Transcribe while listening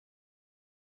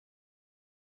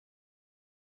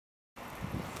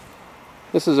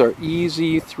This is our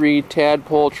EZ-3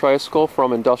 Tadpole tricycle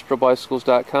from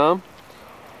industrialbicycles.com.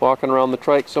 Walking around the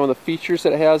trike, some of the features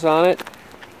that it has on it: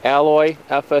 alloy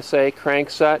FSA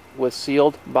crankset with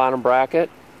sealed bottom bracket,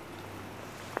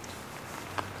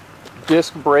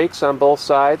 disc brakes on both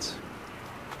sides,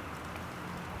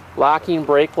 locking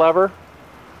brake lever,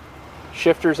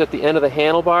 shifters at the end of the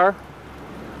handlebar,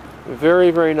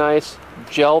 very nice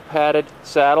gel padded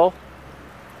saddle,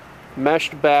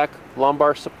 meshed back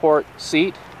lumbar support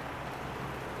seat.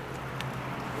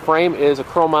 Frame is a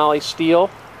chromoly steel.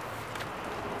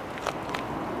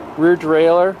 Rear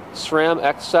derailleur, SRAM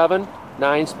X7,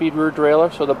 9-speed rear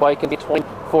derailleur, so the bike can be a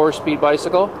 24-speed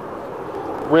bicycle.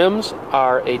 Rims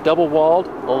are a double-walled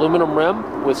aluminum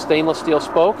rim with stainless steel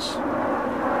spokes.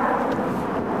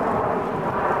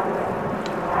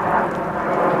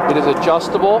 It is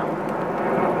adjustable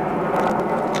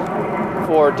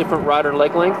for different rider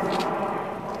leg length.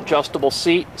 Adjustable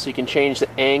seat, so you can change the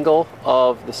angle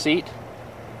of the seat,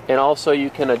 and also you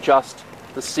can adjust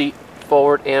the seat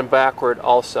forward and backward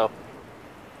also.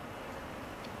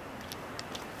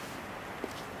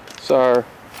 So our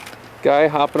guy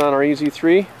hopping on our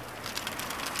EZ-3.